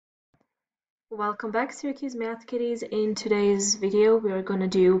Welcome back, Syracuse Math Kitties. In today's video, we're going to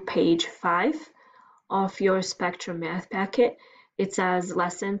do page 5 of your Spectrum Math packet. It says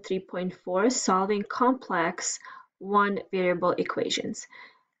lesson 3.4, solving complex one-variable equations.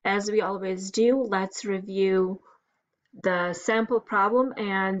 As we always do, let's review the sample problem,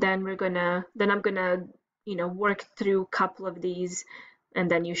 and then I'm gonna work through a couple of these,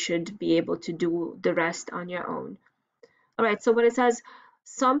 and then you should be able to do the rest on your own. All right, so what it says,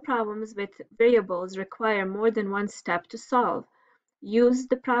 some problems with variables require more than one step to solve. Use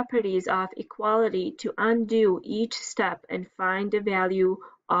the properties of equality to undo each step and find the value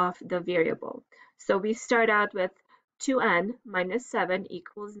of the variable. So we start out with 2n minus 7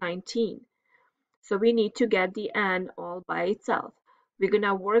 equals 19. So we need to get the n all by itself. We're going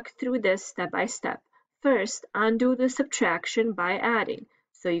to work through this step by step. First, undo the subtraction by adding.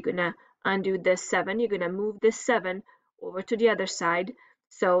 So you're going to undo this 7. You're going to move this 7 over to the other side.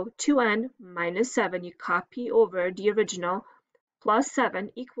 So 2n minus 7, you copy over the original, plus 7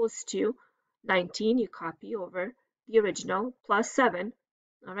 equals to 19. You copy over the original, plus 7.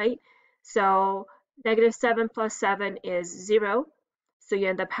 All right. So negative 7 plus 7 is 0. So you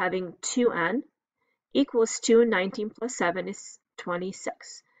end up having 2n equals to 19 plus 7 is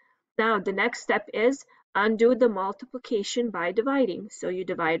 26. Now the next step is undo the multiplication by dividing. So you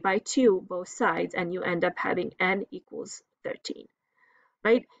divide by 2 both sides and you end up having n equals 13,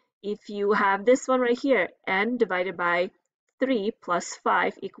 right? If you have this one right here, n divided by 3 plus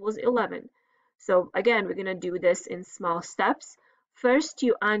 5 equals 11. So again, we're going to do this in small steps. First,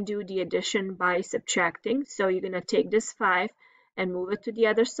 you undo the addition by subtracting. So you're going to take this 5 and move it to the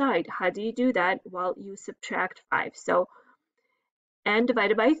other side. How do you do that? Well, you subtract 5. So n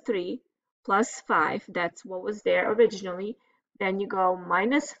divided by 3 plus 5, that's what was there originally. Then you go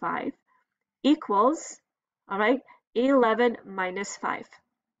minus 5 equals, all right, 11 minus 5.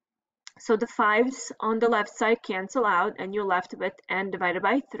 So the 5's on the left side cancel out and you're left with n divided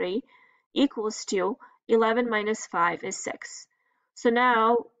by 3 equals to 11 minus 5 is 6. So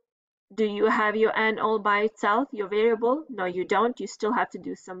now, do you have your n all by itself, your variable? No, you don't. You still have to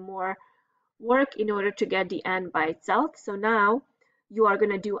do some more work in order to get the n by itself. So now you are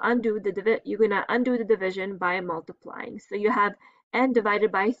going to undo the division by multiplying. So you have n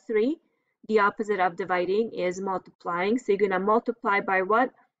divided by 3. The opposite of dividing is multiplying. So you're going to multiply by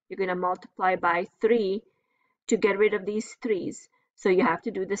what? You're going to multiply by 3 to get rid of these 3's. So you have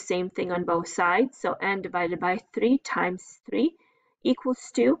to do the same thing on both sides. So n divided by 3 times 3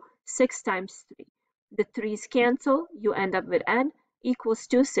 equals to 6 times 3. The 3's cancel. You end up with n equals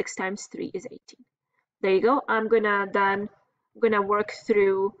to 6 times 3 is 18. There you go. I'm gonna work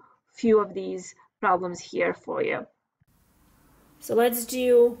through a few of these problems here for you. So let's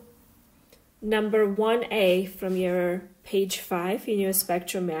do number 1a from your page 5 in your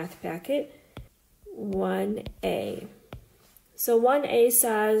Spectrum Math packet. 1a. So 1a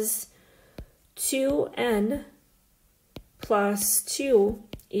says 2n plus 2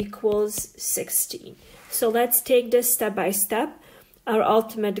 equals 16. So let's take this step by step. Our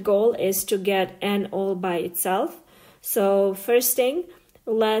ultimate goal is to get n all by itself. So first thing,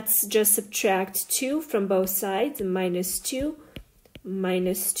 let's just subtract 2 from both sides. Minus 2,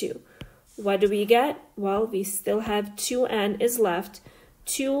 minus 2. What do we get? Well, we still have 2n is left.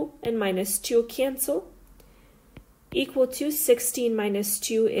 2 and minus 2 cancel. Equal to 16 minus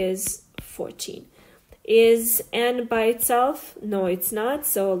 2 is 14. Is n by itself? No, it's not.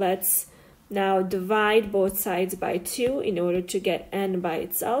 So let's now divide both sides by 2 in order to get n by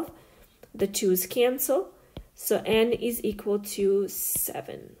itself. The 2's cancel. So n is equal to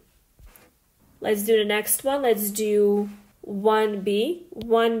 7. Let's do the next one. Let's do 1b.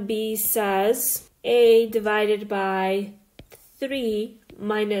 1b says a divided by 3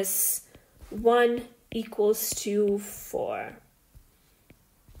 minus 1 equals to 4.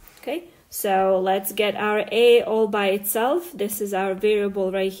 Okay, so let's get our a all by itself. This is our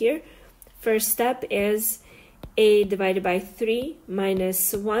variable right here. First step is a divided by 3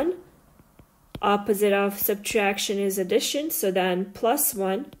 minus 1. Opposite of subtraction is addition, so then plus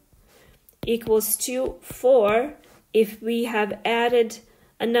 1 equals to 4. If we have added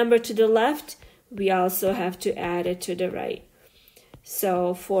a number to the left, we also have to add it to the right.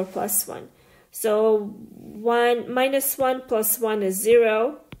 So 4 plus 1. So 1 minus 1 plus 1 is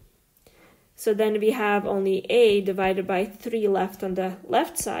 0. So then we have only a divided by 3 left on the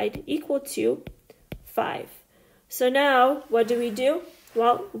left side equal to 5. So now what do?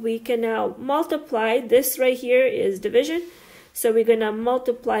 Well, we can now multiply. This right here is division. So we're going to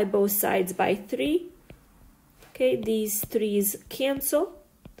multiply both sides by 3. Okay, these 3's cancel.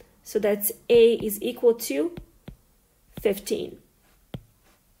 So that's a is equal to 15.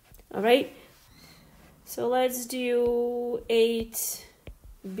 All right, So let's do 8b.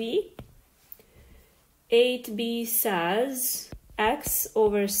 8b says x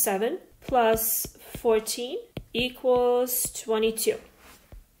over 7 plus 14 equals 22.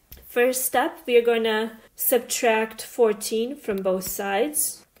 First step, we are going to subtract 14 from both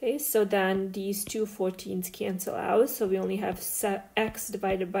sides. Okay, so then these two 14s cancel out, so we only have x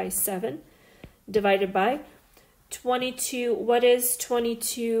divided by 7 divided by 22. What is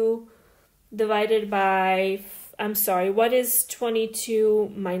 22 divided by, I'm sorry, what is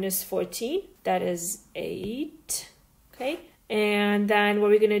 22 minus 14? That is 8. Okay, and then what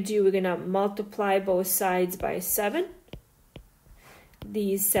we're going to do, we're going to multiply both sides by 7.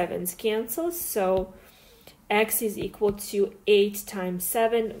 These 7s cancel, so x is equal to 8 times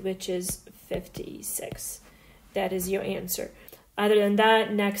 7, which is 56. That is your answer. Other than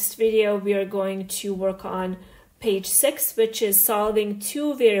that, next video we are going to work on page 6, which is solving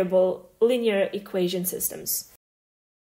two-variable linear equation systems.